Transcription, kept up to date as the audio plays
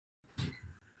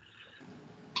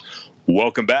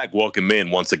Welcome back. Welcome in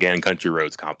once again, Country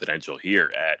Roads Confidential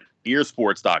here at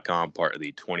earsports.com, part of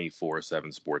the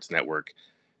 24/7 Sports Network.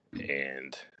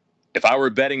 And if I were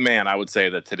a betting man, I would say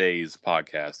that today's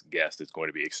podcast guest is going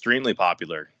to be extremely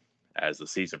popular as the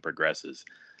season progresses.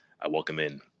 I welcome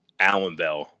in Alan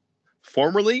Bell,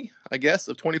 formerly, I guess,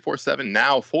 of 24/7,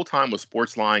 now full-time with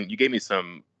Sportsline. You gave me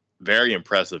some very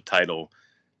impressive title,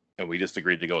 and we just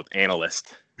agreed to go with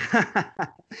analyst.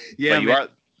 Yeah, but you are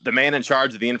the man in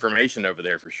charge of the information over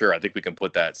there for sure. I think we can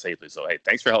put that safely. So, hey,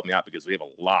 thanks for helping me out because we have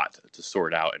a lot to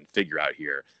sort out and figure out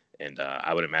here. And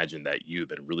I would imagine that you've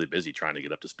been really busy trying to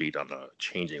get up to speed on the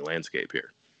changing landscape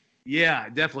here. Yeah,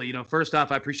 definitely. First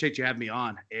off, I appreciate you having me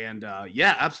on. And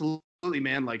yeah, absolutely,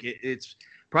 man. Like it's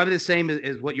probably the same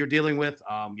as what you're dealing with,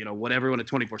 what everyone at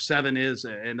 24/7 is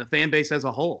and the fan base as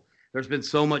a whole. There's been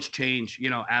so much change,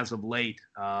 as of late.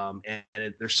 And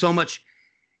there's so much,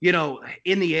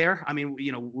 in the air. I mean,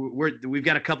 we've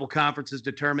got a couple conferences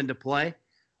determined to play,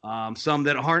 some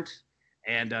that aren't.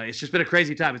 And it's just been a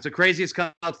crazy time. It's the craziest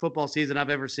college football season I've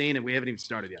ever seen, and we haven't even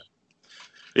started yet.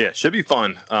 Yeah, it should be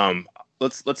fun.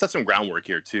 Let's set some groundwork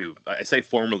here too. I say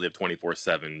formerly of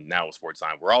 24/7, now with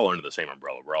Sportsline. We're all under the same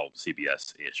umbrella. We're all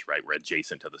CBS-ish, right? We're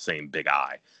adjacent to the same big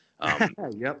eye.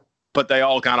 Yep. But they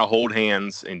all kind of hold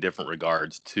hands in different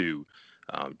regards too.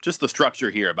 Just the structure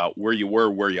here about where you were,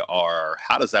 where you are,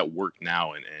 how does that work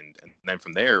now? And then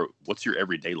from there, what's your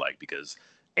everyday like? Because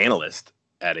analyst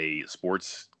at a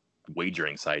sports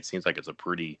wagering site seems like it's a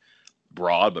pretty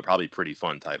broad, but probably pretty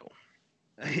fun title.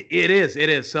 It is. It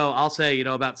is. So I'll say,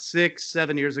 about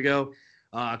 6-7 years ago,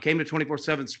 I came to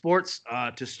 24/7 Sports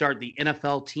to start the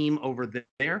NFL team over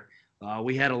there.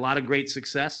 We had a lot of great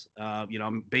success.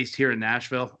 I'm based here in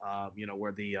Nashville,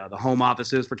 where the home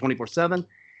office is for 24/7.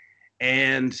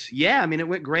 And yeah, I mean, it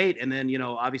went great. And then,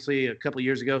 obviously a couple of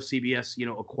years ago, CBS,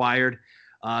 acquired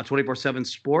 24/7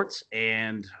 Sports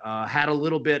and had a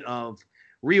little bit of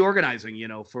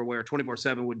reorganizing, for where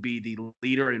 24/7 would be the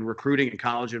leader in recruiting and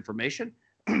college information.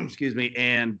 Excuse me.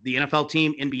 And the NFL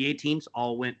team, NBA teams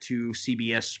all went to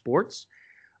CBS Sports.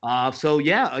 So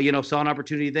yeah, saw an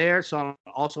opportunity there. Saw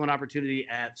also an opportunity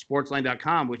at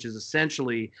sportsline.com, which is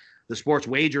essentially the sports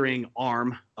wagering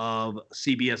arm of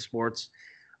CBS Sports.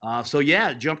 So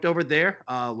yeah, jumped over there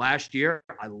last year.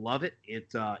 I love it.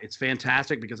 It's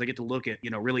fantastic because I get to look at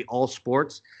really all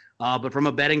sports, but from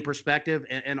a betting perspective,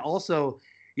 and also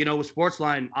with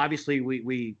Sportsline, obviously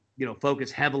we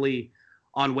focus heavily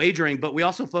on wagering, but we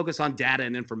also focus on data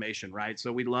and information, right?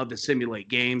 So we love to simulate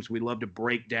games. We love to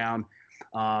break down,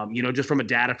 just from a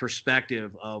data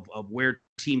perspective of where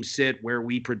teams sit, where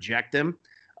we project them,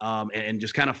 and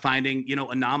just kind of finding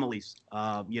anomalies,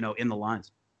 in the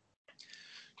lines.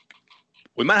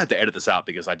 We might have to edit this out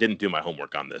because I didn't do my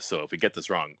homework on this. So if we get this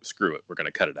wrong, screw it. We're going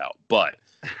to cut it out. But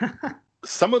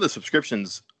some of the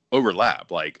subscriptions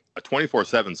overlap. Like a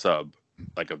 24/7 sub,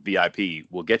 like a VIP,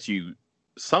 will get you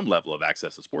some level of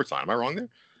access to Sportsline. Am I wrong there?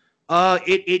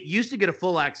 It used to get a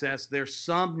full access. There's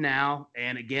some now,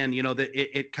 and again,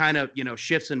 it kind of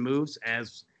shifts and moves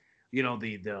as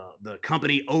the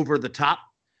company over the top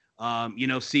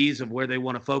sees of where they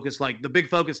want to focus. Like the big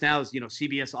focus now is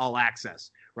CBS All Access,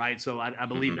 right? So I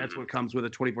believe that's what comes with a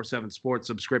 24/7 Sports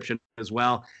subscription as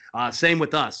well. Same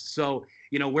with us. So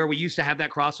where we used to have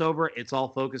that crossover, it's all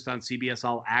focused on CBS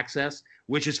All Access,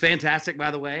 which is fantastic,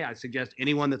 by the way. I suggest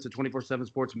anyone that's a 24/7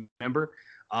 Sports member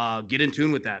get in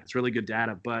tune with that. It's really good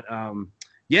data. But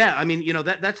yeah, I mean,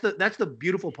 that's the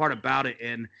beautiful part about it.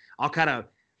 And I'll kind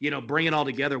of bring it all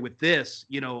together with this.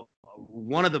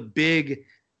 One of the big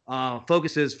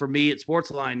focuses for me at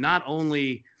Sportsline, not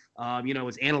only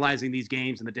is analyzing these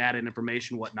games and the data and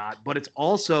information, whatnot, but it's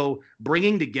also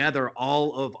bringing together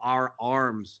all of our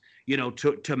arms,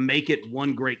 to make it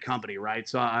one great company, right?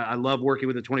 So I love working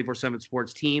with the 24/7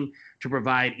 Sports team to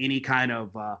provide any kind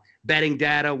of betting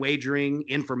data, wagering,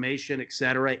 information, et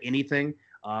cetera, anything.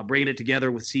 Bringing it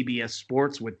together with CBS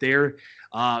Sports with their,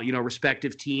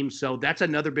 respective teams. So that's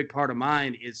another big part of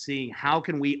mine is seeing how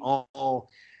can we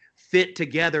all fit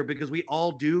together because we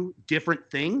all do different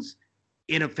things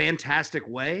in a fantastic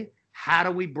way. How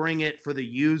do we bring it for the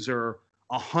user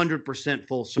 100%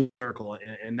 full circle?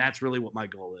 And that's really what my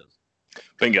goal is.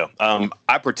 Bingo.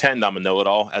 I pretend I'm a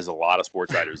know-it-all, as a lot of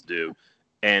sports writers do,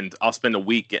 and I'll spend a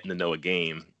week getting to know a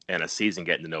game and a season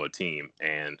getting to know a team.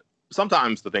 And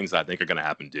sometimes the things that I think are going to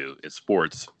happen do. It's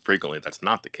sports. Frequently, that's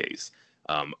not the case.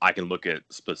 I can look at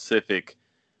specific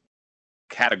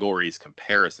categories,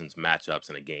 comparisons, matchups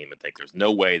in a game and think there's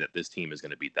no way that this team is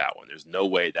going to beat that one. There's no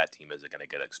way that team isn't going to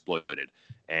get exploited.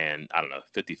 And I don't know,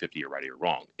 50-50, you're right or you're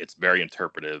wrong. It's very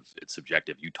interpretive. It's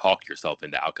subjective. You talk yourself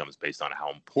into outcomes based on how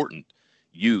important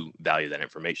you value that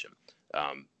information.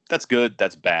 That's good.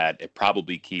 That's bad. It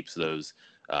probably keeps those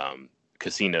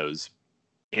casinos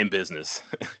in business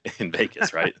in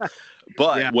Vegas, right?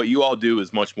 But Yeah. what you all do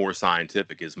is much more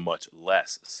scientific, is much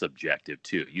less subjective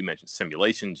too. You mentioned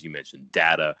simulations, you mentioned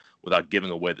data, without giving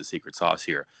away the secret sauce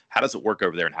here. How does it work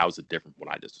over there, and how is it different from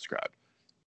what I just described?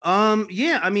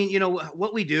 Yeah, I mean,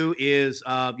 what we do is,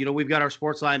 we've got our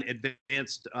Sportsline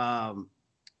advanced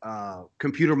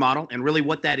computer model, and really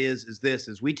what that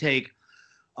is we take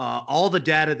all the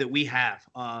data that we have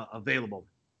available.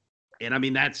 And I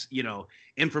mean, that's,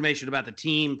 information about the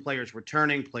team, players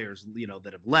returning, players,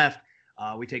 that have left.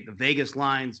 We take the Vegas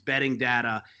lines, betting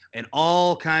data, and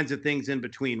all kinds of things in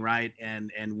between, right?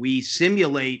 And we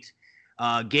simulate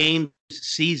games,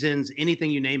 seasons,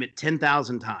 anything you name it,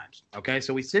 10,000 times. Okay,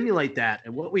 so we simulate that,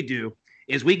 and what we do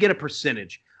is we get a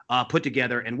percentage put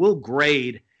together, and we'll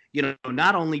grade,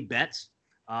 not only bets,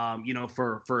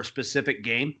 for a specific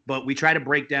game, but we try to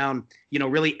break down,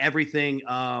 really everything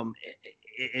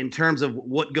in terms of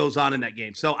what goes on in that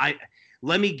game. So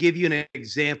let me give you an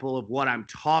example of what I'm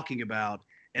talking about,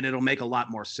 and it'll make a lot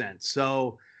more sense.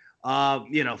 So,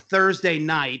 Thursday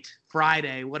night,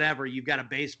 Friday, whatever, you've got a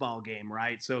baseball game,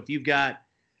 right? So if you've got,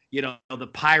 the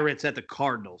Pirates at the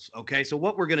Cardinals, okay? So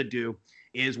what we're going to do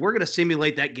is we're going to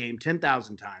simulate that game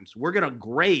 10,000 times. We're going to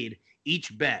grade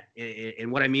each bet.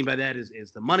 And what I mean by that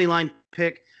is the money line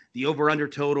pick, the over-under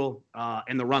total,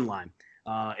 and the run line.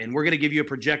 And we're going to give you a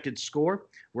projected score.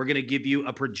 We're going to give you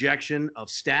a projection of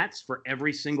stats for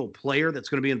every single player that's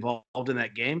going to be involved in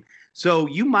that game. So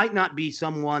you might not be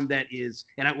someone that is,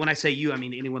 and when I say you, I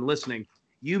mean anyone listening,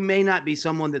 you may not be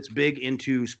someone that's big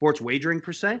into sports wagering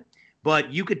per se, but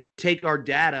you could take our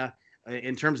data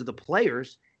in terms of the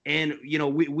players, and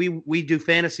we do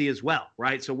fantasy as well,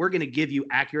 right? So we're going to give you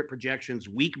accurate projections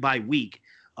week by week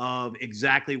of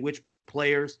exactly which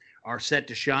players are set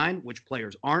to shine, which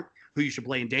players aren't, who you should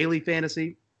play in daily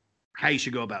fantasy, how you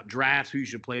should go about drafts, who you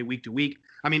should play week to week.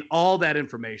 I mean, all that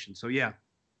information. So yeah,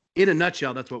 in a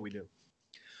nutshell, that's what we do.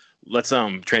 Let's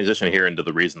transition here into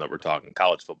the reason that we're talking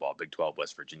college football, Big 12,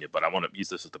 West Virginia. But I want to use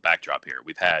this as the backdrop here.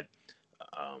 We've had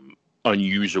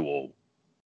unusual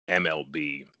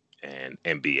MLB and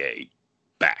NBA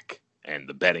back, and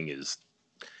the betting is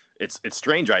it's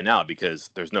strange right now because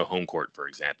there's no home court, for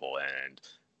example, and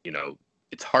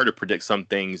it's hard to predict some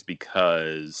things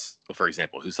because, for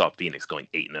example, who saw Phoenix going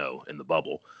 8-0 in the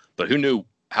bubble? But who knew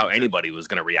how anybody was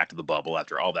going to react to the bubble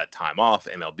after all that time off?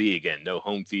 MLB, again, no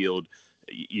home field.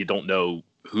 You don't know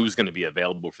who's going to be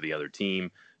available for the other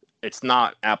team. It's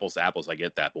not apples to apples, I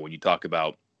get that. But when you talk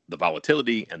about the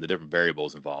volatility and the different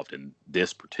variables involved in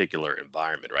this particular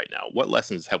environment right now, what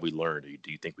lessons have we learned, or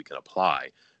do you think we can apply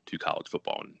to college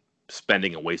football and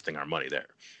spending and wasting our money there?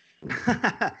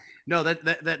 No,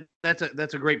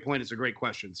 that's a great point. It's a great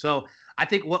question. So I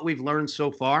think what we've learned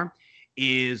so far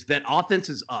is that offense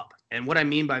is up. And what I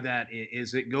mean by that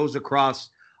is it goes across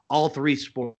all three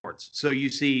sports. So you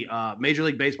see Major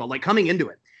League Baseball, like coming into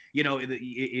it,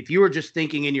 if you were just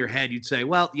thinking in your head, you'd say,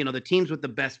 well, the teams with the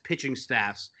best pitching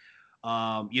staffs,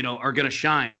 are going to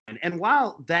shine. And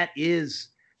while that is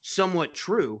somewhat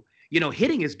true,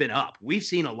 hitting has been up. We've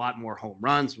seen a lot more home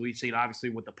runs. We've seen, obviously,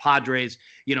 with the Padres,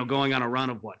 going on a run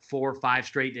of 4 or 5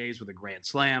 straight days with a grand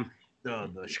slam.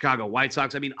 The Chicago White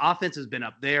Sox. I mean, offense has been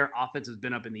up there. Offense has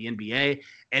been up in the NBA.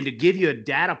 And to give you a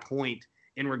data point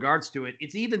in regards to it,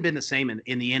 it's even been the same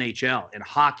in the NHL and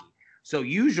hockey. So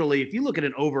usually, if you look at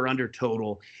an over-under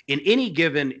total in any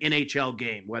given NHL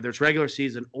game, whether it's regular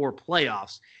season or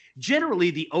playoffs, generally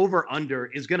the over-under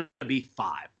is going to be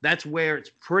 5. That's where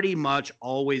it's pretty much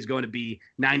always going to be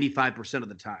 95% of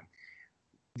the time.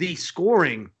 The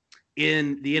scoring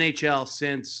in the NHL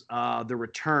since the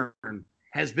return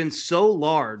has been so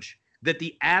large that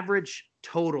the average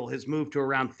total has moved to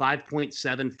around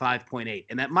 5.7, 5.8.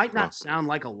 And that might not sound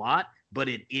like a lot, but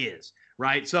it is,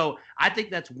 right? So I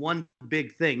think that's one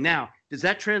big thing. Now, does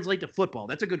that translate to football?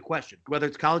 That's a good question, whether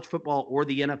it's college football or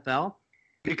the NFL.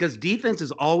 Because defense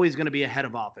is always going to be ahead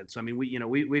of offense. I mean,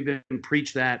 we've been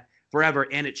preached that forever,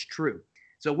 and it's true.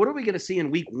 So what are we going to see in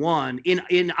week 1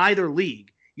 in either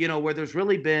league, where there's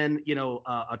really been,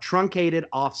 a truncated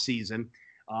offseason,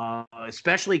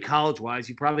 especially college-wise?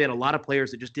 You probably had a lot of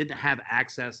players that just didn't have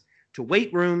access to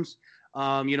weight rooms,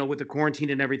 with the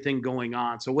quarantine and everything going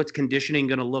on. So what's conditioning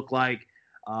going to look like?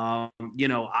 I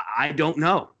don't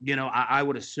know. I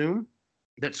would assume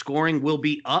that scoring will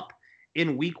be up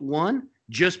in week 1.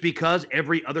 Just because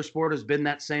every other sport has been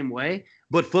that same way,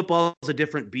 but football is a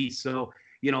different beast. So,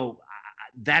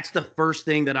 that's the first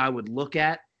thing that I would look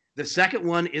at The second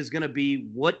one is going to be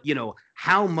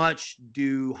how much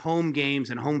do home games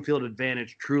and home field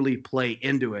advantage truly play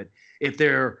into it? If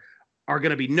there are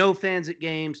going to be no fans at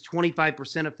games,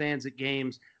 25% of fans at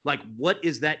games, like what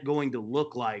is that going to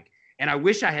look like? And I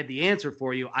wish I had the answer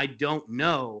for you. I don't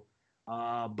know.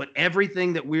 But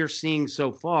everything that we're seeing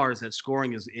so far is that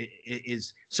scoring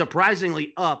is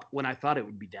surprisingly up when I thought it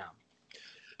would be down.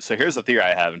 So here's the theory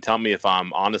I have, and tell me if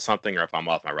I'm onto something or if I'm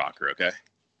off my rocker, okay?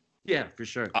 Yeah, for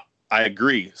sure. I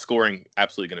agree. Scoring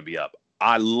absolutely going to be up.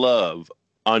 I love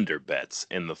under bets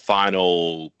in the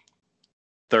final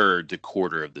third to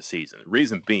quarter of the season.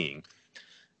 Reason being,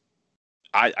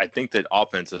 I think that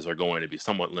offenses are going to be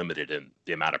somewhat limited in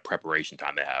the amount of preparation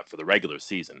time they have for the regular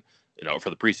season, for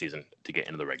the preseason to get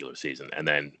into the regular season. And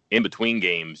then in between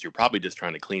games, you're probably just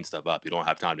trying to clean stuff up. You don't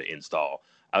have time to install.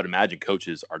 I would imagine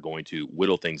coaches are going to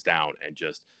whittle things down and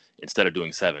just, instead of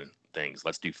doing 7 things,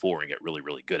 let's do 4 and get really,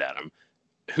 really good at them.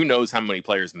 Who knows how many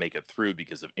players make it through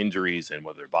because of injuries and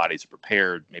whether their bodies are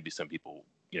prepared. Maybe some people,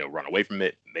 run away from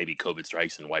it. Maybe COVID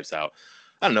strikes and wipes out,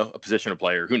 I don't know, a position of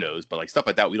player, who knows, but like stuff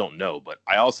like that, we don't know. But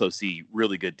I also see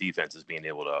really good defenses being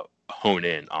able to hone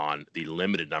in on the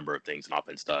limited number of things an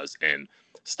offense does and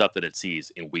stuff that it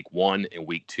sees in week 1, in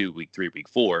week 2, week 3, week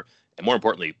 4. And more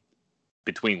importantly,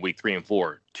 between week 3 and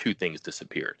 4, 2 things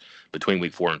disappeared. Between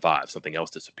week 4 and 5, something else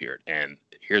disappeared. And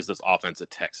here's this offense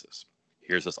at Texas.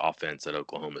 Here's this offense at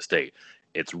Oklahoma State.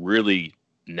 It's really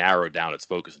narrowed down its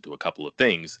focus into a couple of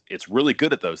things. It's really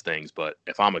good at those things, but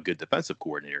if I'm a good defensive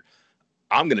coordinator,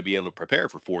 I'm going to be able to prepare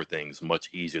for 4 things much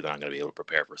easier than I'm going to be able to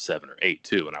prepare for 7 or 8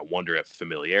 too. And I wonder if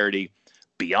familiarity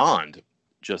beyond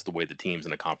just the way the teams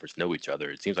in the conference know each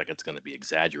other, it seems like it's going to be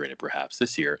exaggerated perhaps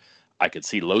this year. I could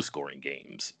see low scoring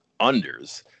games,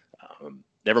 unders,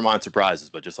 never mind surprises,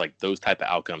 but just like those type of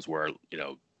outcomes where,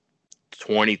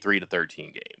 23 to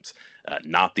 13 games,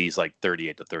 not these like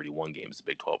 38 to 31 games the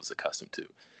Big 12 is accustomed to.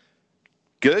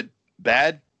 Good,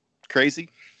 bad, crazy?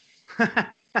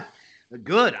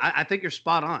 Good. I think you're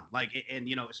spot on. And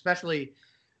especially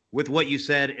with what you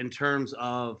said in terms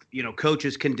of,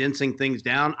 coaches condensing things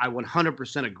down, I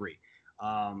 100% agree.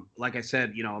 Like I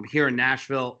said, I'm here in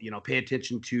Nashville, pay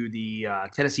attention to the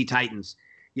Tennessee Titans,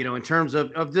 in terms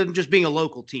of them just being a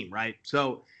local team, right?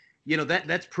 So,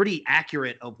 that's pretty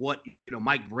accurate of what,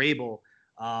 Mike Vrabel,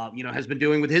 has been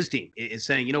doing with his team, is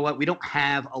saying, you know what, we don't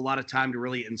have a lot of time to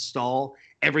really install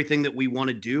everything that we want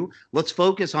to do. Let's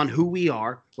focus on who we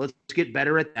are. Let's get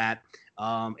better at that.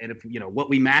 And if, what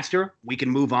we master, we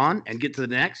can move on and get to the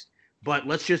next. But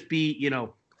let's just be,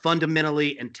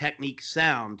 fundamentally and technique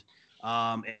sound.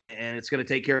 And it's going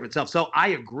to take care of itself. So I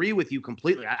agree with you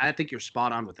completely. I think you're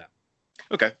spot on with that.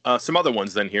 Okay. Some other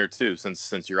ones then here too,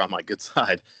 since you're on my good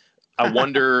side. I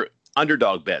wonder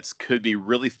underdog bets could be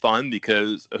really fun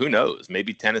because who knows?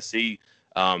 Maybe Tennessee.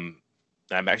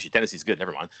 Tennessee's good.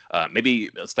 Never mind.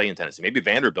 Maybe let's stay in Tennessee. Maybe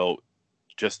Vanderbilt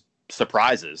just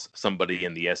surprises somebody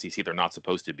in the SEC they're not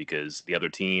supposed to because the other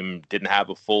team didn't have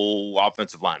a full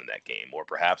offensive line in that game, or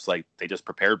perhaps like they just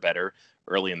prepared better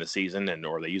early in the season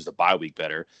or they used a bye week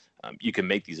better. You can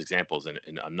make these examples in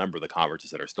a number of the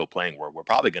conferences that are still playing where we're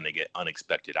probably going to get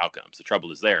unexpected outcomes. The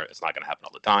trouble is there. It's not going to happen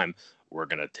all the time. We're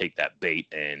going to take that bait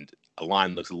and a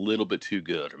line looks a little bit too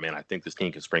good. Or, man, I think this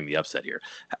team can spring the upset here.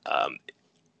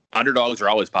 Underdogs are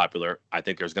always popular. I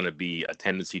think there's going to be a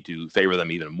tendency to favor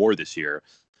them even more this year.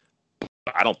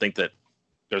 But I don't think that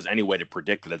there's any way to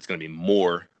predict that it's going to be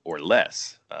more or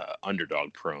less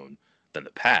underdog prone than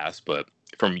the past. But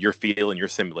from your feel and your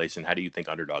simulation, how do you think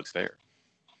underdogs fare?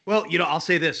 Well, I'll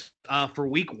say this for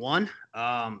week 1,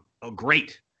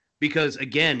 great, because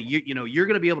again, you're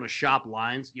going to be able to shop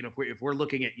lines. If we're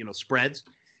looking at spreads,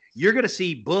 you're going to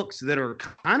see books that are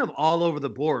kind of all over the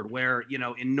board. Where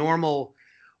in normal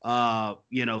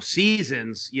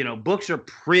seasons, books are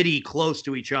pretty close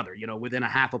to each other. Within a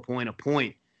half a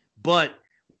point, but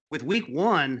with week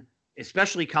 1,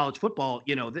 especially college football,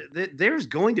 there's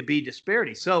going to be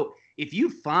disparity. So if you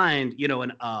find,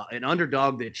 an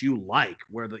underdog that you like,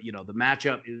 where the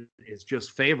matchup is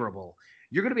just favorable,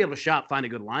 you're going to be able to find a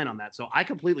good line on that. So I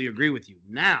completely agree with you.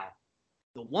 Now,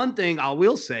 the one thing I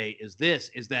will say is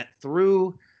that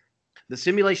through the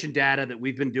simulation data that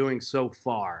we've been doing so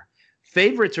far,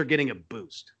 favorites are getting a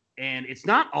boost. And it's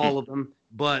not all of them,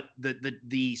 but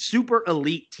the super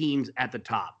elite teams at the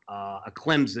top, a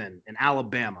Clemson, an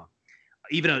Alabama,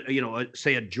 even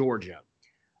say a Georgia,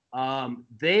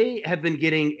 they have been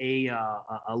getting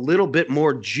a little bit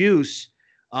more juice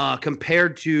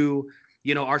compared to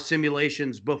our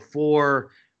simulations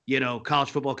before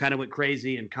college football kind of went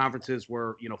crazy and conferences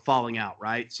were falling out,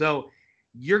 right? So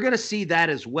you're going to see that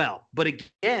as well. But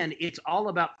again, it's all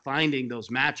about finding those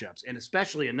matchups. And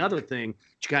especially another thing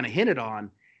you kind of hinted on,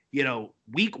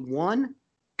 week one,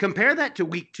 compare that to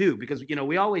week two, because,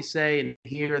 we always say and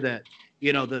hear that,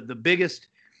 the biggest,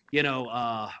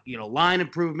 line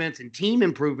improvements and team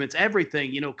improvements,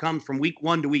 everything, comes from week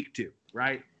one to week two,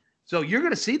 right? So you're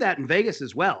going to see that in Vegas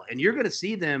as well. And you're going to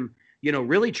see them,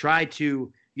 really try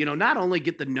to, not only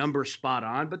get the numbers spot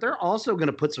on, but they're also going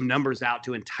to put some numbers out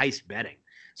to entice betting.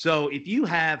 So if you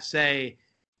have, say,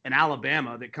 an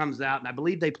Alabama that comes out, and I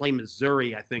believe they play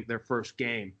Missouri, I think, their first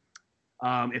game.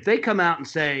 If they come out and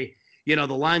say, the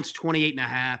line's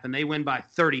 28.5 and they win by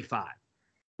 35,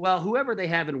 well, whoever they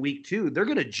have in week two, they're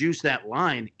going to juice that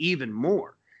line even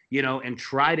more, and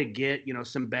try to get,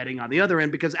 some betting on the other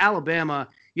end, because Alabama,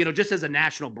 just as a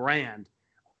national brand,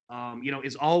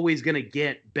 is always going to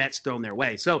get bets thrown their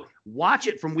way. So watch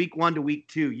it from week one to week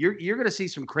two. You're going to see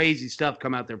some crazy stuff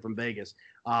come out there from Vegas.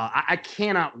 I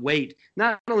cannot wait,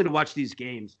 not only to watch these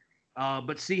games,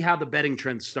 but see how the betting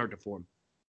trends start to form.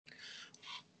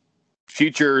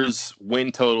 Futures,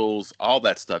 win totals, all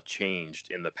that stuff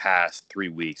changed in the past 3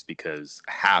 weeks because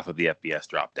half of the FBS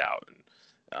dropped out.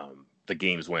 And the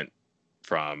games went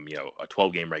from, a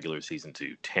 12-game regular season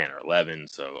to 10 or 11.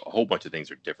 So a whole bunch of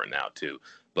things are different now, too.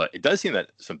 But it does seem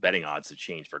that some betting odds have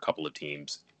changed for a couple of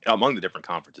teams among the different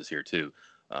conferences here, too.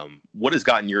 What has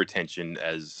gotten your attention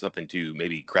as something to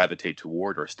maybe gravitate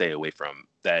toward or stay away from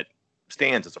that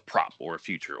stands as a prop or a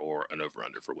future or an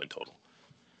over-under for win total?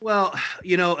 Well,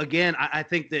 again, I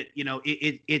think that,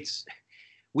 it's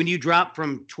when you drop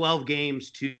from 12 games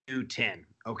to 10,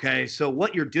 okay? So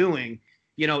what you're doing,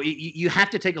 you have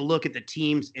to take a look at the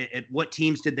teams, at what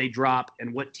teams did they drop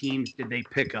and what teams did they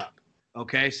pick up,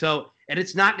 okay? So, and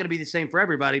it's not going to be the same for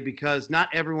everybody because not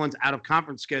everyone's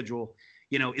out-of-conference schedule,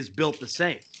 is built the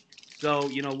same. So,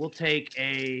 we'll take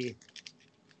a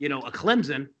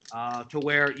Clemson to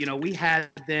where, we had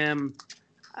them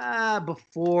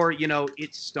before,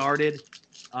 it started,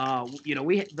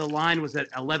 the line was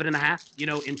at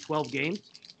 11.5, in 12 games.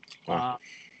 Wow.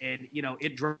 And,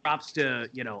 it drops to,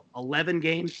 11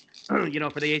 games, for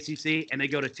the ACC, and they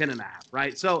go to 10.5,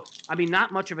 right? So, I mean,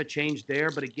 not much of a change there,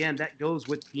 but again, that goes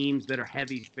with teams that are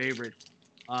heavy favorites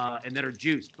and that are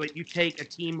juiced. But you take a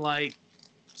team like,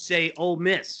 say, Ole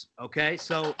Miss, okay?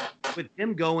 So with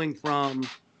them going from,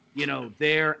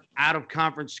 their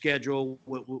out-of-conference schedule,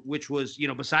 which was,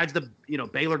 besides the,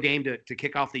 Baylor game to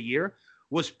kick off the year,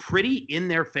 was pretty in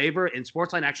their favor. And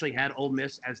Sportsline actually had Ole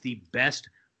Miss as the best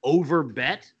over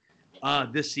bet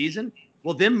this season.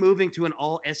 Well, them moving to an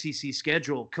all-SEC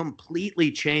schedule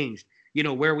completely changed,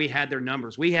 where we had their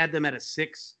numbers. We had them at a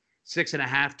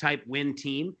 6.5 type win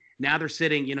team. Now they're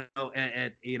sitting,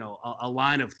 at a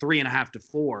line of 3.5 to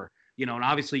 4, and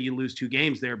obviously you lose 2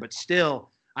 games there, but still,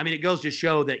 I mean, it goes to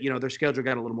show that, their schedule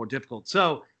got a little more difficult.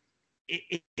 So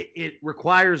it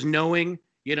requires knowing,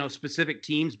 specific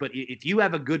teams, but if you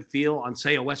have a good feel on,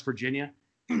 say, a West Virginia,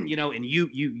 and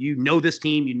you know this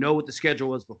team, you know what the schedule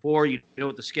was before, you know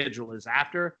what the schedule is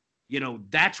after,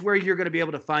 that's where you're going to be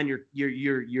able to find your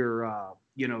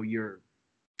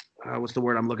what's the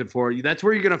word I'm looking for? That's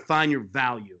where you're going to find your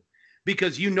value,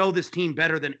 because this team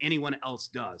better than anyone else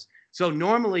does. So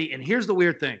normally, and here's the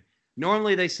weird thing,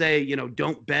 normally they say,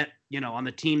 don't bet, on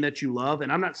the team that you love. And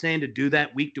I'm not saying to do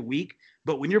that week to week,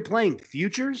 but when you're playing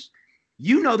futures,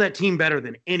 that team better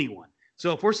than anyone.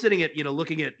 So if we're sitting at,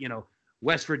 looking at,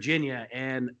 West Virginia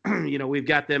and, we've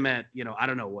got them at, I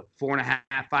don't know what, 4.5,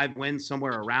 5 wins,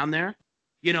 somewhere around there,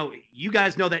 you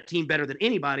guys know that team better than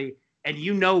anybody. And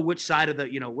which side of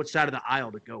the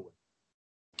aisle to go with.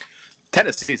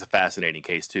 Tennessee is a fascinating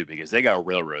case too, because they got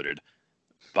railroaded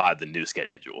by the new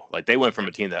schedule. Like, they went from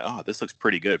a team that, this looks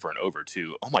pretty good for an over,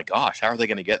 to, oh my gosh, how are they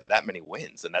going to get that many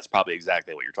wins? And that's probably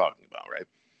exactly what you're talking about, right?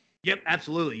 Yep,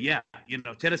 absolutely. Yeah.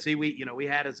 Tennessee, we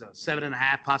had as a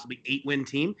 7.5, possibly 8-win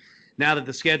team. Now that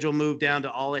the schedule moved down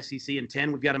to all SEC and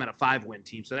 10, we've got them at a 5-win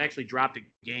team. So they actually dropped a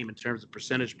game in terms of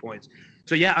percentage points.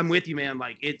 So yeah, I'm with you, man.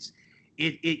 Like,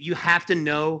 you have to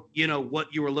know,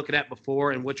 what you were looking at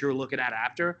before and what you were looking at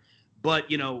after. But,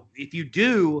 if you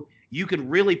do, you can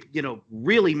really,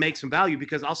 really make some value,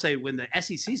 because I'll say when the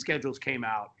SEC schedules came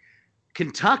out,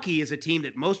 Kentucky is a team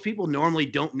that most people normally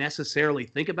don't necessarily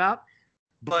think about.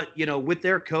 But, with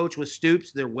their coach, with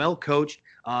Stoops, they're well coached.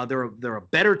 They're a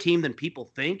better team than people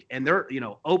think. And their,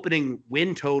 opening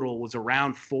win total was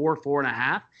around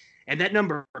 4.5. And that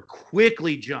number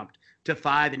quickly jumped to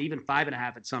 5 and even 5.5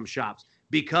 at some shops,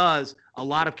 because a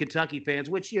lot of Kentucky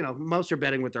fans, which, most are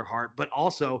betting with their heart, but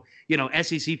also,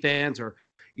 SEC fans, or,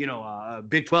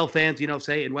 Big 12 fans,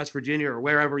 say in West Virginia or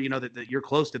wherever, that you're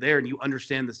close to there and you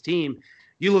understand this team,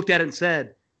 you looked at it and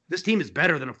said, this team is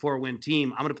better than a 4-win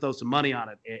team. I'm going to throw some money on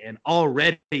it. And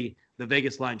already the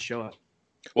Vegas lines show up.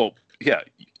 Well, yeah,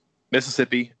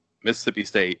 Mississippi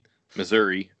State,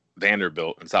 Missouri,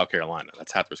 Vanderbilt, and South Carolina.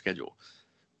 That's half their schedule.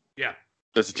 Yeah.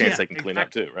 There's a chance they can clean up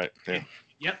too, right? Yeah.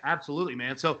 Yep, absolutely,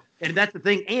 man. So, and that's the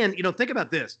thing. And, think about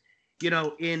this,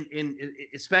 in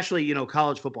especially,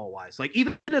 college football wise, like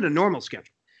even in a normal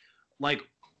schedule, like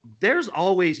there's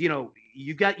always,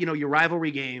 you've got, your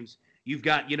rivalry games, you've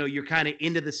got, you're kind of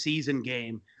into the season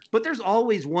game, but there's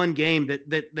always one game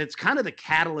that's kind of the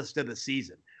catalyst of the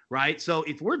season, right? So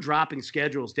if we're dropping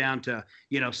schedules down to,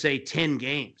 say 10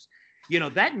 games,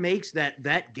 that makes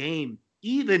that game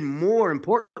even more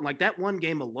important. Like that one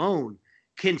game alone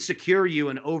can secure you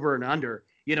an over and under.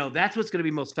 That's what's going to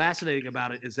be most fascinating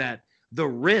about it, is that the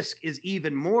risk is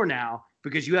even more now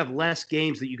because you have less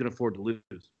games that you can afford to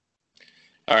lose.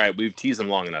 All right, we've teased them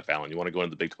long enough, Alan. You want to go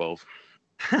into the Big 12?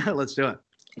 Let's do it.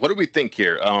 What do we think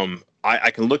here?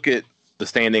 I can look at the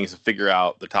standings and figure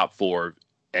out the top 4,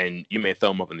 and you may throw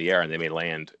them up in the air and they may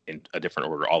land in a different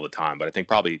order all the time. But I think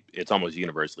probably it's almost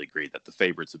universally agreed that the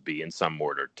favorites would be in some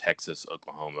order: Texas,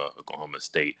 Oklahoma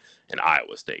State, and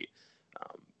Iowa State.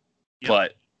 Yep.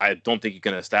 But I don't think you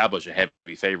can establish a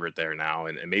heavy favorite there now.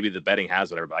 And maybe the betting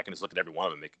has whatever, but I can just look at every one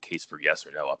of them and make a case for yes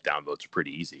or no. Up, down votes are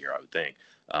pretty easy here, I would think.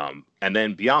 And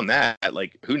then beyond that,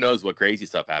 like, who knows what crazy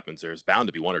stuff happens. There's bound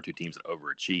to be 1 or 2 teams that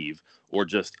overachieve or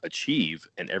just achieve,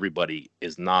 and everybody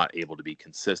is not able to be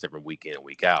consistent from week in and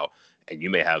week out. And you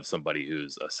may have somebody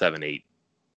who's a 7-8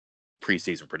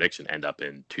 preseason prediction end up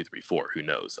in 2, 3, 4. Who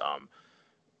knows?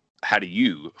 How do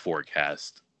you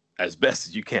forecast as best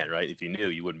as you can, right? If you knew,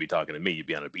 you wouldn't be talking to me. You'd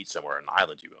be on a beach somewhere on an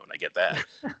island you own. I get that.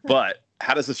 But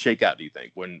how does this shake out, do you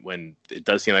think? When it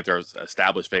does seem like there's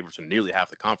established favorites from nearly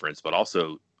half the conference, but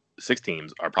also 6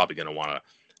 teams are probably going to want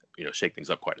to, shake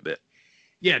things up quite a bit.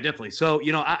 Yeah, definitely. So,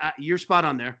 you're spot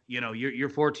on there. Your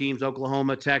 4 teams: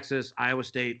 Oklahoma, Texas, Iowa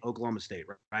State, Oklahoma State,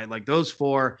 right? Like those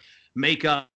 4 make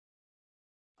up,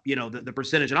 the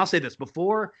percentage. And I'll say this: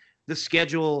 before the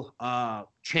schedule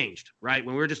changed, right?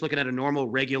 When we were just looking at a normal,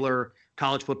 regular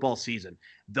college football season,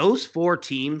 those 4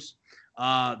 teams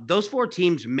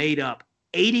made up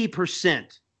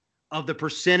 80% of the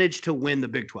percentage to win the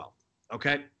Big 12.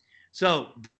 Okay. So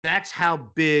that's how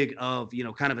big of,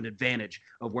 kind of an advantage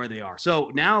of where they are.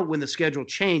 So now when the schedule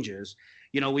changes,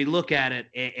 we look at it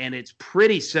and it's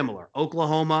pretty similar.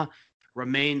 Oklahoma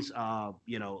remains, the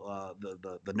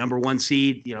number 1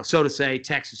 seed, so to say.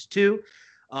 Texas 2.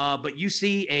 But you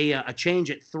see a change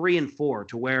at 3 and 4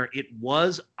 to where it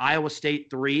was Iowa State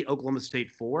 3, Oklahoma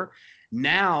State 4.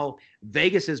 Now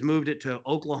Vegas has moved it to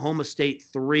Oklahoma State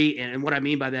 3. And what I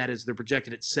mean by that is they're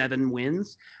projected at 7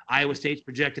 wins. Iowa State's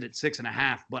projected at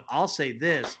 6.5. But I'll say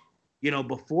this,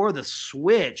 before the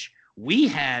switch, we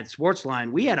had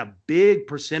a big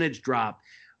percentage drop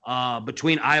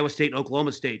between Iowa State and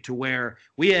Oklahoma State, to where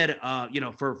we had,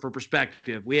 for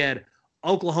perspective, we had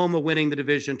Oklahoma winning the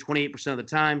division 28% of the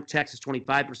time, Texas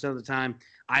 25% of the time,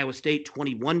 Iowa State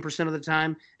 21% of the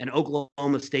time, and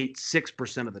Oklahoma State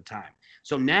 6% of the time.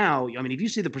 So now, if you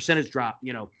see the percentage drop,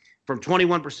 from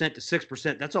 21% to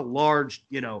 6%, that's a large,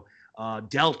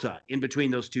 delta in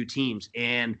between those 2 teams.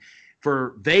 And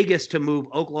for Vegas to move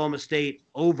Oklahoma State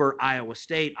over Iowa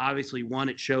State, obviously, 1,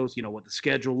 it shows, what the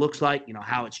schedule looks like,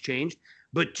 how it's changed.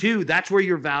 But 2, that's where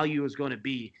your value is going to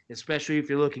be, especially if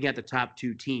you're looking at the top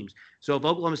 2 teams. So if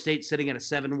Oklahoma State's sitting at a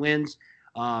 7 wins,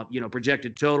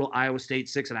 projected total, Iowa State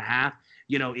 6.5,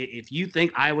 if you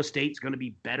think Iowa State's going to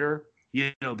be better,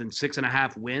 than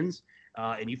 6.5 wins,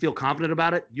 and you feel confident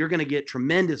about it, you're going to get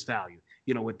tremendous value,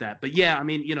 with that. But yeah,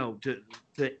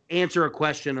 to answer a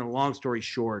question and a long story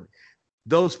short,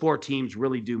 those 4 teams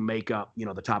really do make up,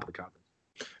 the top of the conference.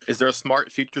 Is there a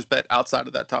smart futures bet outside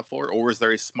of that top 4, or is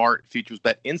there a smart futures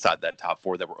bet inside that top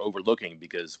 4 that we're overlooking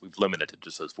because we've limited to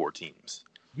just those 4 teams?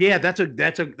 Yeah, that's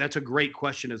a great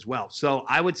question as well. So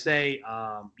I would say,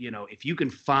 if you can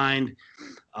find,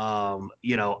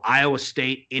 Iowa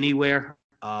State anywhere,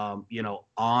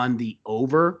 on the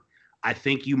over, I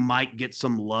think you might get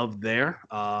some love there.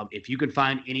 If you can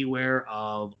find anywhere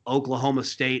of Oklahoma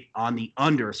State on the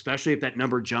under, especially if that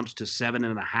number jumps to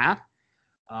 7.5.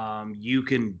 You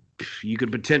can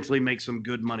potentially make some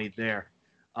good money there.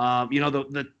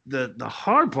 The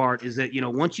hard part is that,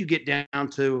 once you get down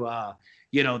to,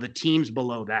 the teams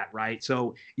below that, right?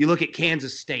 So you look at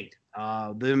Kansas State,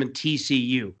 them and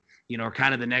TCU, are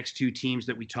kind of the next 2 teams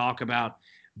that we talk about.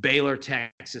 Baylor,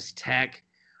 Texas Tech,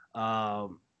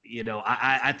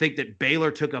 I think that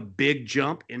Baylor took a big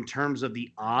jump in terms of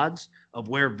the odds of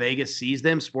where Vegas sees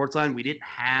them. Sportsline, we didn't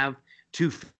have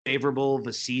too favorable of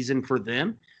a season for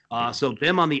them. So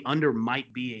them on the under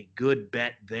might be a good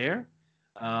bet there.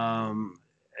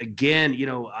 Again,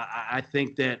 I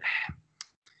think that,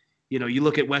 you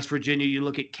look at West Virginia, you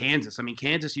look at Kansas. I mean,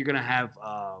 Kansas, you're going to have,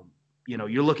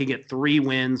 you're looking at 3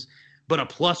 wins, but a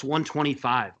plus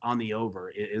 125 on the over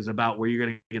is about where you're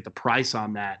going to get the price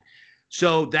on that.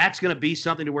 So that's going to be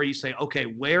something to where you say, okay,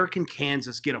 where can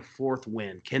Kansas get a 4th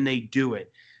win? Can they do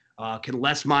it? Can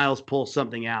Les Miles pull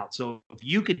something out? So if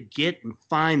you could get and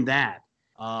find that,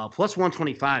 plus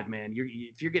 125, man,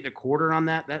 if you're getting a quarter on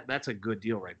that's a good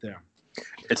deal right there.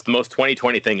 It's the most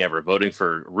 2020 thing ever, rooting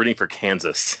for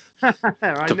Kansas to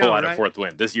pull out a 4th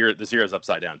win. This year is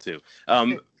upside down too.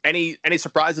 Any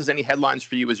surprises, any headlines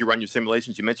for you as you run your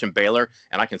simulations? You mentioned Baylor,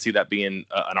 and I can see that being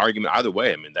an argument either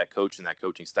way. I mean, that coach and that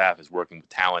coaching staff is working with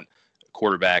talent,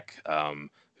 quarterback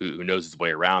who knows his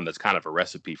way around. That's kind of a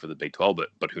recipe for the Big 12,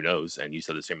 but who knows? And you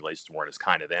said the simulations weren't as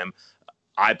kind of them.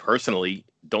 I personally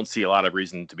don't see a lot of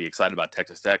reason to be excited about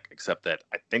Texas Tech, except that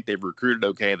I think they've recruited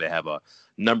okay. They have a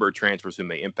number of transfers who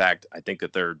may impact. I think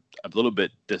that they're a little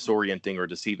bit disorienting or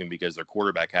deceiving because their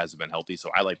quarterback hasn't been healthy.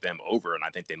 So I like them over, and I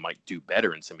think they might do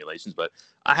better in simulations. But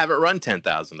I haven't run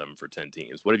 10,000 of them for 10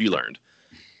 teams. What have you learned?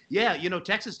 Yeah,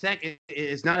 Texas Tech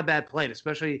is not a bad play,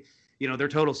 especially, their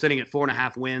total sitting at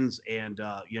 4.5 wins, and,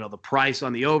 the price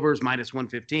on the overs, minus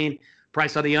 115.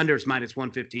 Price on the unders, minus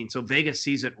 115. So Vegas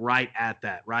sees it right at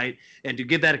that, right? And to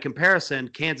give that a comparison,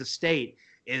 Kansas State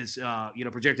is,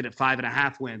 projected at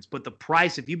 5.5 wins. But the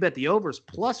price, if you bet the overs,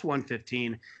 plus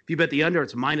 115. If you bet the under,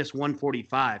 it's minus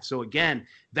 145. So again,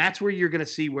 that's where you're going to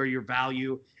see where your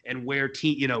value and where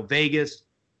Vegas,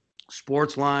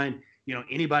 Sportsline,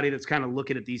 anybody that's kind of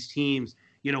looking at these teams,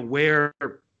 where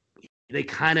they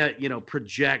kind of,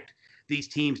 project these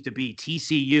teams to be.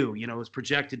 TCU, is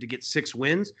projected to get 6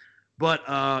 wins. But,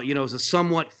 is a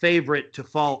somewhat favorite to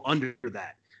fall under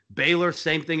that. Baylor,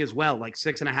 same thing as well, like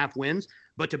 6.5 wins.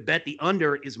 But to bet the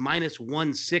under is minus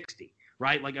 160,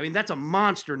 right? That's a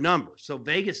monster number. So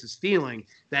Vegas is feeling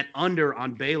that under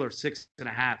on Baylor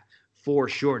 6.5 for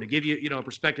sure. To give you, a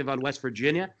perspective on West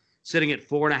Virginia, sitting at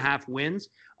 4.5 wins,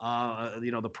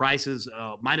 the price is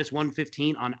minus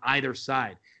 115 on either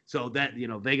side. So that,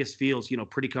 Vegas feels,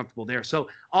 pretty comfortable there. So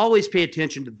always pay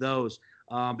attention to those.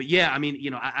 But yeah,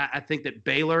 I think that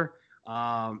Baylor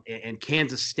and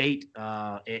Kansas State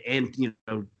and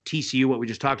TCU, what we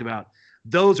just talked about,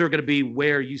 those are going to be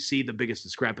where you see the biggest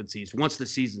discrepancies once the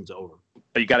season's over.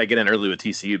 But you got to get in early with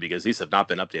TCU because these have not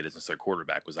been updated since their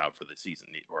quarterback was out for the season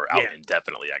or out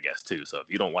indefinitely, I guess, too. So if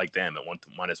you don't like them at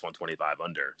minus 125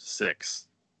 under 6,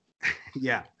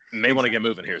 yeah, may want to get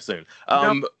moving here soon.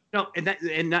 No,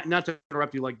 and not to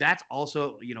interrupt you, that's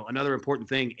also another important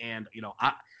thing. And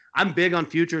I'm big on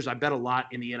futures. I bet a lot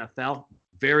in the NFL,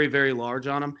 very, very large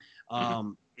on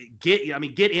them.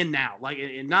 Get in now,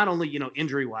 and not only,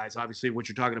 injury wise, obviously what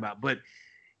you're talking about, but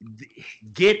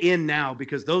get in now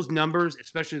because those numbers,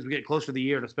 especially as we get closer to the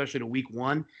year and especially to week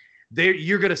 1,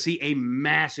 you're going to see a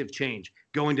massive change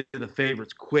going to the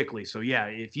favorites quickly. So yeah,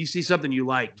 if you see something you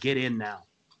like, get in now.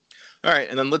 All right,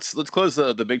 and then let's close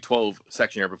the Big 12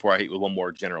 section here before I hit with one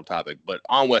more general topic. But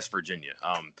on West Virginia,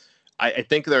 I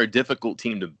think they're a difficult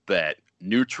team to bet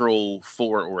neutral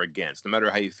for or against, no matter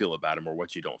how you feel about them or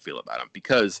what you don't feel about them,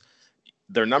 because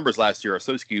their numbers last year are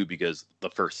so skewed because the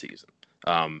first season.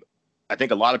 I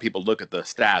think a lot of people look at the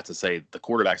stats and say the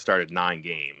quarterback started 9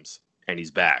 games and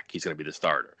he's back. He's going to be the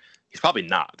starter. He's probably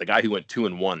not. The guy who went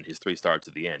 2-1 his 3 starts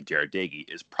at the end, Jared Dagey,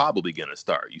 is probably going to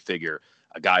start. You figure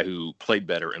a guy who played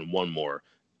better and won more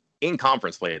in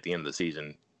conference play at the end of the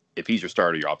season, if he's your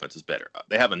starter, your offense is better.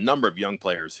 They have a number of young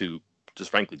players who just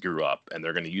frankly grew up, and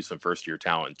they're going to use some first-year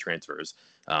talent transfers.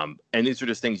 And these are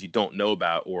just things you don't know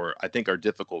about or I think are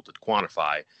difficult to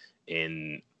quantify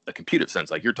in a computer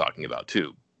sense like you're talking about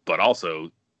too. But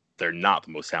also, they're not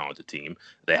the most talented team.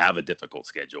 They have a difficult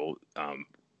schedule.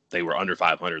 They were under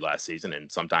 500 last season,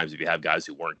 and sometimes if you have guys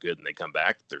who weren't good and they come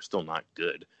back, they're still not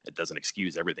good. It doesn't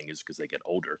excuse everything just because they get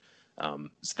older. So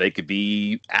they could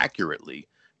be accurately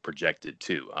projected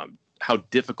too. How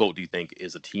difficult do you think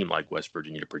is a team like West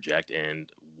Virginia to project,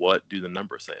 and what do the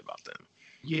numbers say about them?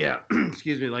 Yeah,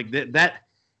 excuse me,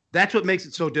 that's what makes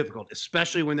it so difficult,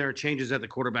 especially when there are changes at the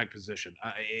quarterback position.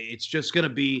 It's just going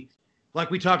to be like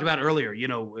we talked about earlier.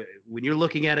 When you're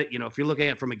looking at it, if you're looking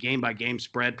at it from a game-by-game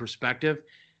spread perspective,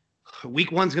 week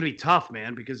 1's going to be tough,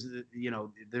 man, because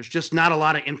there's just not a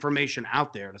lot of information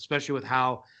out there, and especially with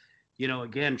how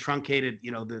again truncated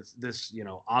this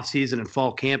off season and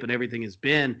fall camp and everything has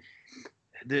been.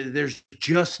 there's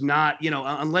just not,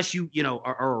 unless you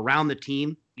are around the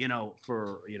team,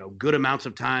 for, good amounts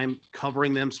of time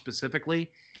covering them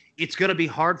specifically, it's going to be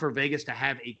hard for Vegas to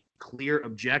have a clear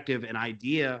objective and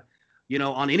idea,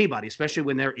 on anybody, especially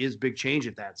when there is big change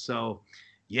at that. So,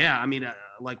 yeah, I mean,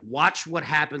 watch what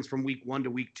happens from week 1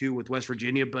 to week 2 with West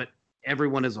Virginia, but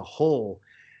everyone as a whole,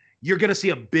 you're going to see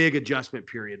a big adjustment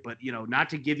period. But, not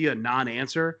to give you a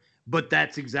non-answer, but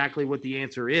that's exactly what the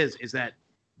answer is that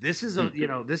this is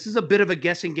this is a bit of a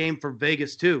guessing game for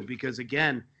Vegas too, because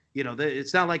again,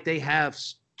 it's not like they have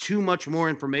too much more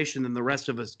information than the rest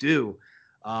of us do.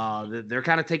 They're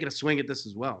kind of taking a swing at this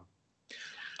as well.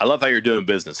 I love how you're doing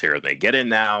business here. They get in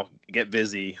now, get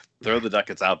busy, throw the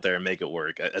ducats out there and make it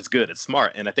work. It's good. It's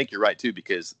smart. And I think you're right too,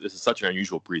 because this is such an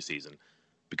unusual preseason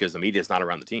because the media is not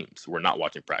around the teams. We're not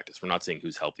watching practice. We're not seeing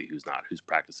who's healthy, who's not, who's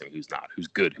practicing, who's not, who's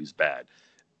good, who's bad.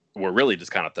 We're really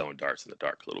just kind of throwing darts in the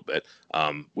dark a little bit,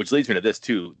 which leads me to this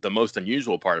too. The most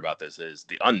unusual part about this is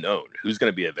the unknown. Who's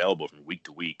going to be available from week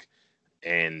to week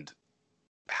and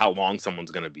how long someone's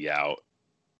going to be out.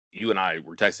 You and I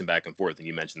were texting back and forth, and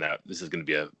you mentioned that this is going to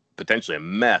be potentially a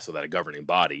mess without a governing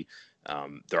body.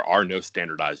 There are no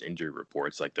standardized injury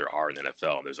reports like there are in the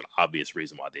NFL, and there's an obvious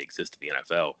reason why they exist in the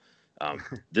NFL.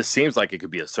 This seems like it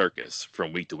could be a circus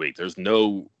from week to week. There's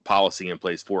no policy in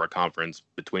place for a conference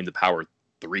between the Power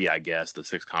 3, I guess, the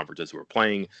 6 conferences who are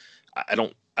playing. I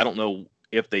don't know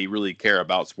if they really care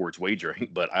about sports wagering,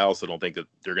 but I also don't think that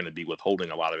they're going to be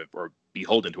withholding a lot of it or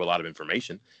beholden to a lot of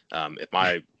information. If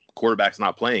my quarterback's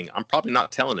not playing, I'm probably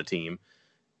not telling a team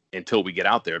until we get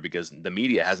out there because the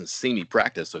media hasn't seen me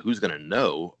practice. So who's going to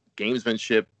know?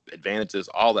 Gamesmanship, advantages,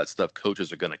 all that stuff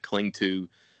coaches are going to cling to.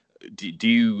 Do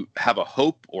you have a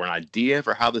hope or an idea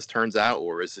for how this turns out,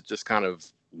 or is it just kind of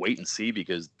wait and see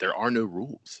because there are no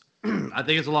rules? I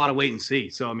think it's a lot of wait and see.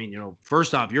 So, I mean,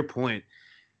 first off, your point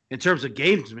in terms of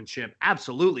gamesmanship,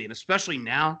 absolutely. And especially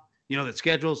now, that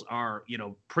schedules are,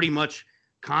 pretty much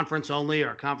conference only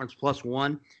or conference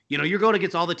 +1. You're going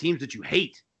against all the teams that you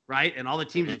hate, right? And all the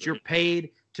teams that you're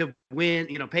paid to win,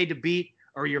 paid to beat,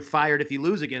 or you're fired if you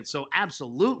lose against. So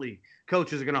absolutely,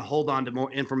 coaches are going to hold on to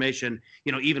more information,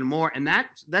 even more. And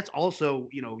that's also,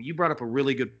 you brought up a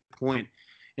really good point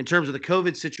in terms of the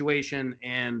COVID situation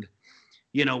and,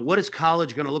 what is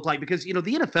college going to look like? Because, the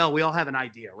NFL, we all have an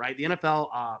idea, right? The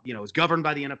NFL, is governed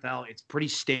by the NFL. It's pretty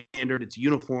standard. It's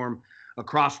uniform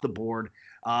across the board.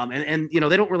 And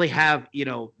they don't really have,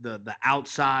 the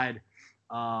outside,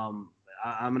 I'm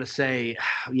going to say,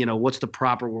 what's the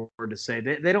proper word to say?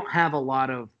 They don't have a lot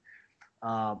of,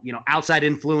 outside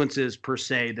influences per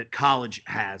se that college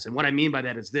has. And what I mean by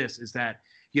that is that,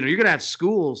 you're going to have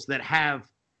schools that have,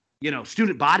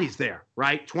 student bodies there,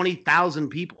 right? 20,000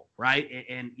 people, right?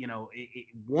 And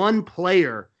one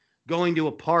player going to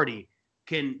a party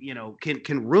can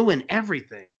ruin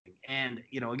everything. And,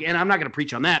 again, I'm not going to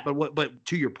preach on that, but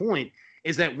to your point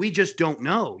is that we just don't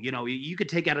know. You could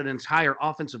take out an entire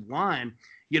offensive line,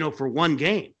 for one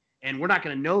game, and we're not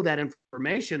going to know that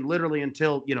information literally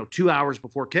until, 2 hours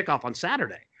before kickoff on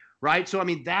Saturday, right? So, I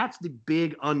mean, that's the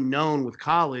big unknown with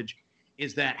college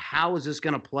is that how is this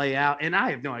going to play out? And I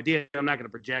have no idea. I'm not going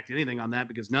to project anything on that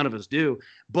because none of us do,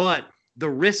 but the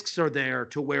risks are there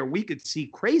to where we could see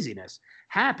craziness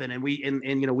happen. And we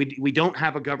don't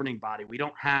have a governing body. We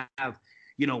don't have,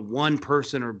 one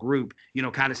person or group,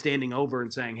 kind of standing over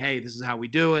and saying, hey, this is how we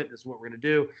do it. This is what we're going to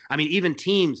do. I mean, even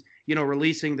teams,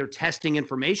 releasing their testing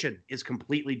information is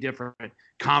completely different,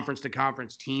 conference to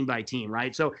conference, team by team,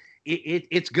 right? So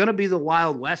it's going to be the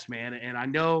Wild West, man. And I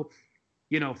know,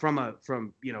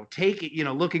 looking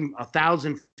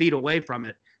 1,000 feet away from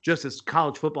it, just as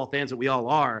college football fans that we all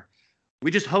are,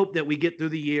 we just hope that we get through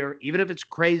the year, even if it's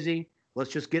crazy.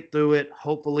 Let's just get through it.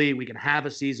 Hopefully we can have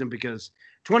a season because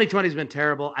 2020 has been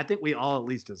terrible. I think we all at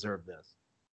least deserve this.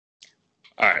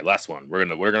 All right, last one. We're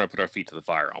gonna put our feet to the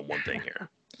fire on one thing here.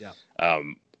 Yeah.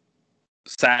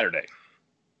 Saturday,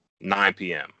 9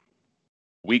 p.m.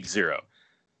 Week 0.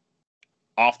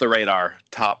 Off the radar,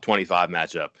 top 25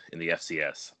 matchup in the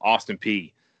FCS. Austin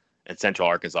Peay and Central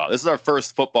Arkansas. This is our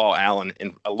first football, Allen,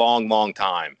 in a long, long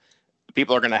time.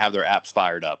 People are going to have their apps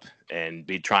fired up and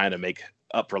be trying to make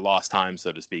up for lost time,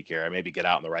 so to speak, here. Maybe get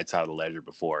out on the right side of the ledger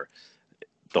before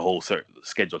the whole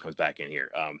schedule comes back in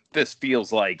here. This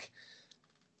feels like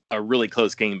a really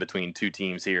close game between two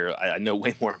teams here. I know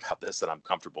way more about this than I'm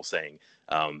comfortable saying.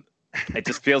 It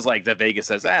just feels like that Vegas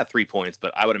says, 3 points,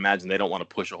 but I would imagine they don't want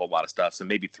to push a whole lot of stuff. So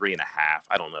maybe 3.5.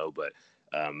 I don't know, but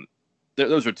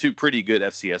those are two pretty good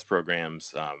FCS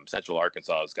programs. Central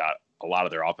Arkansas has got a lot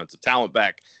of their offensive talent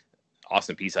back.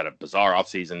 Austin Peay's had a bizarre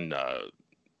offseason.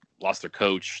 lost their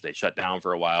coach. They shut down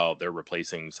for a while. They're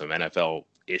replacing some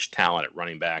NFL-ish talent at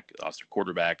running back, lost their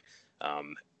quarterback.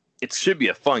 It should be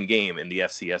a fun game in the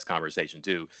FCS conversation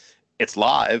too. It's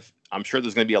live. I'm sure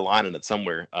there's going to be a line in it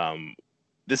somewhere.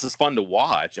 This is fun to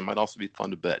watch. It might also be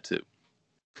fun to bet too.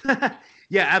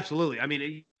 Yeah, absolutely. I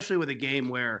mean, especially with a game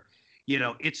where,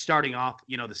 it's starting off,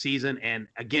 the season. And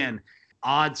again,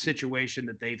 odd situation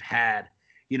that they've had,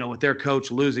 with their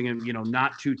coach losing him,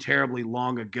 not too terribly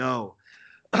long ago,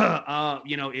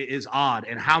 is odd.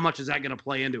 And how much is that going to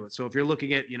play into it? So if you're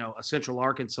looking at, a Central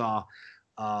Arkansas,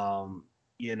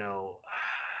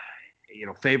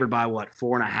 favored by what,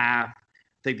 4.5, I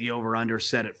think the over under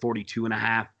set at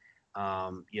 42.5.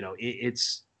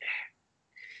 It's,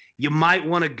 you might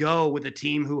want to go with a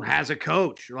team who has a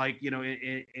coach, like,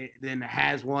 then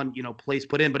has one, place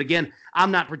put in. But again,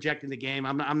 I'm not projecting the game.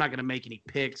 I'm not going to make any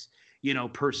picks,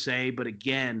 per se. But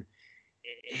again,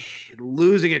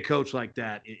 losing a coach like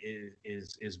that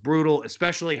is brutal,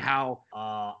 especially how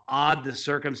odd the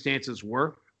circumstances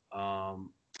were.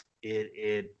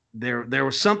 There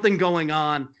was something going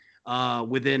on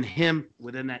within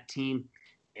that team.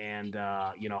 And,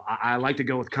 I like to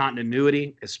go with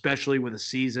continuity, especially with a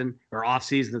season or off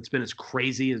season that's been as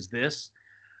crazy as this.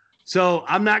 So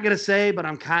I'm not going to say, but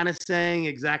I'm kind of saying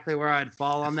exactly where I'd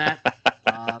fall on that.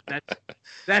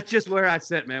 That's just where I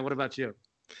sit, man. What about you?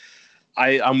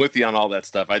 I'm with you on all that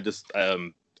stuff. I just,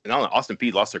 Austin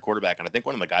Peay lost their quarterback, and I think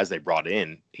one of the guys they brought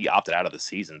in, he opted out of the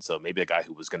season. So maybe a guy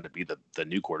who was going to be the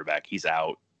new quarterback, he's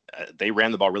out. They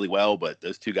ran the ball really well, but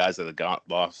those two guys that got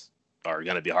lost are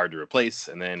going to be hard to replace.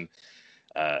 And then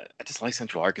I just like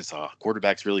Central Arkansas.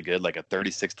 Quarterback's really good, like a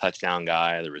 36 touchdown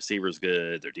guy. The receiver's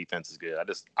good. Their defense is good. I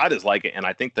just like it. And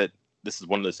I think that this is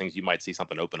one of those things you might see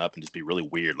something open up and just be really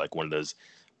weird, like one of those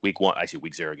week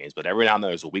 0 games. But every now and then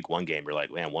there's a week 1 game. You're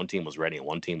like, man, one team was ready and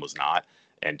one team was not.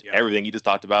 And everything you just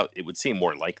talked about, it would seem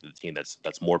more like the team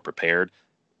that's more prepared.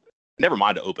 Never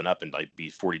mind to open up and like be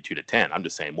 42-10. I'm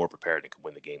just saying more prepared and can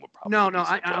win the game would probably.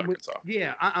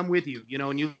 I'm with you.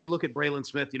 And you look at Braylon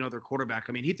Smith, their quarterback.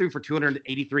 I mean, he threw for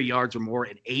 283 yards or more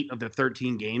in 8 of the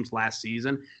 13 games last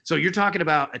season. So you're talking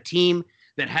about a team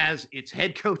that has its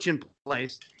head coach in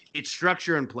place, its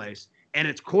structure in place, and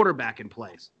its quarterback in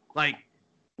place. Like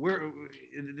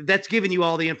that's giving you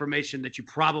all the information that you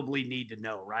probably need to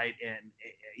know, right? And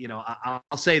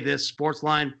I'll say this: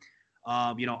 Sportsline.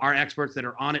 Our experts that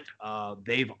are on it,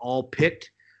 they've all picked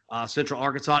Central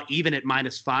Arkansas even at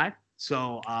 -5.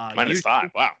 So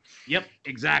 -5, wow. Yep,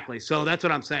 exactly. So that's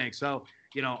what I'm saying. So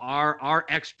our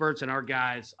experts and our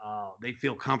guys, they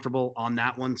feel comfortable on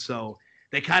that one. So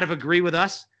they kind of agree with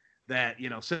us that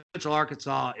Central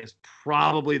Arkansas is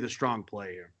probably the strong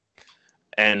play here.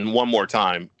 And one more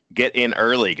time, get in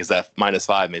early because that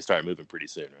 -5 may start moving pretty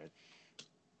soon, right?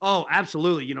 Oh,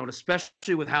 absolutely.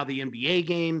 Especially with how the NBA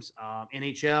games,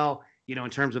 NHL, in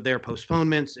terms of their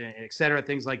postponements, et cetera,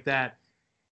 things like that.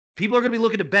 People are going to be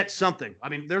looking to bet something. I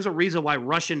mean, there's a reason why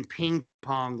Russian ping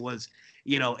pong was,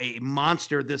 a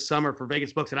monster this summer for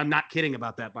Vegas books. And I'm not kidding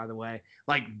about that, by the way.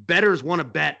 Like, bettors want to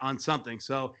bet on something.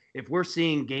 So if we're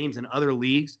seeing games in other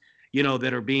leagues,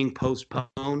 that are being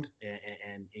postponed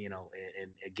and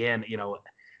again,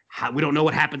 we don't know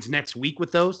what happens next week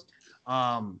with those.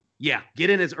 Yeah, get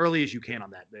in as early as you can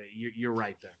on that. You're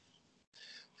right there.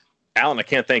 Alan, I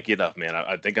can't thank you enough, man.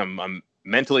 I think I'm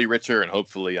mentally richer, and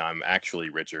hopefully I'm actually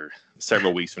richer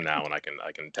several weeks from now, and I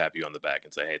can tap you on the back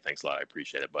and say, hey, thanks a lot. I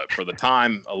appreciate it. But for the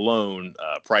time alone,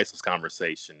 priceless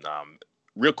conversation.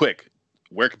 Real quick,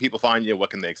 where can people find you? What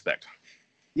can they expect?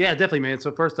 Yeah, definitely, man.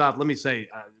 So first off, let me say,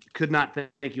 could not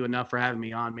thank you enough for having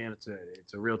me on, man. It's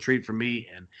a real treat for me,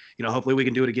 and hopefully we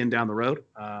can do it again down the road.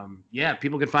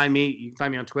 People can find me. You can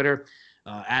find me on Twitter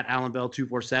at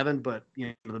AlanBell247. But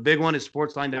the big one is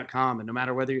Sportsline.com, and no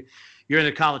matter whether you're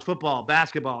into college football,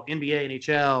 basketball, NBA,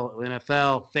 NHL,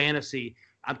 NFL, fantasy,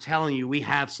 I'm telling you, we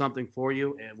have something for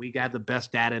you, and we got the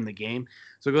best data in the game.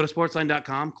 So go to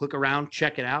Sportsline.com, click around,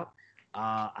 check it out.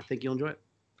 I think you'll enjoy it.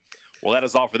 Well, that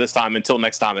is all for this time. Until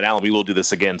next time, and Alan, we will do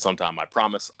this again sometime. I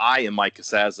promise. I am Mike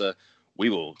Casazza. We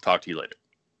will talk to you later.